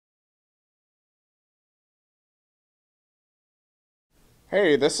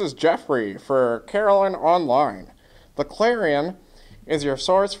Hey, this is Jeffrey for Carolyn Online. The Clarion is your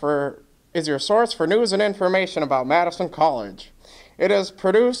source for news and information about Madison College. It is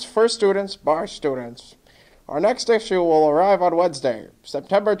produced for students by students. Our next issue will arrive on Wednesday,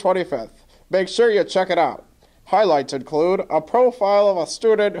 September 25th. Make sure you check it out. Highlights include a profile of a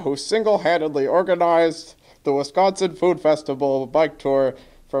student who single-handedly organized the Wisconsin Food Festival bike tour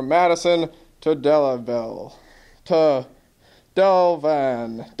from Madison to Delavan.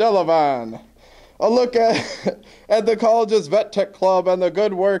 A look at the college's vet tech club and the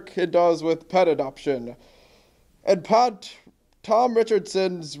good work it does with pet adoption. And Tom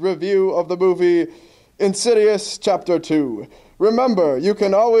Richardson's review of the movie Insidious Chapter 2. Remember, you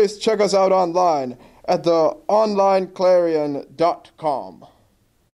can always check us out online at theonlineclarion.com.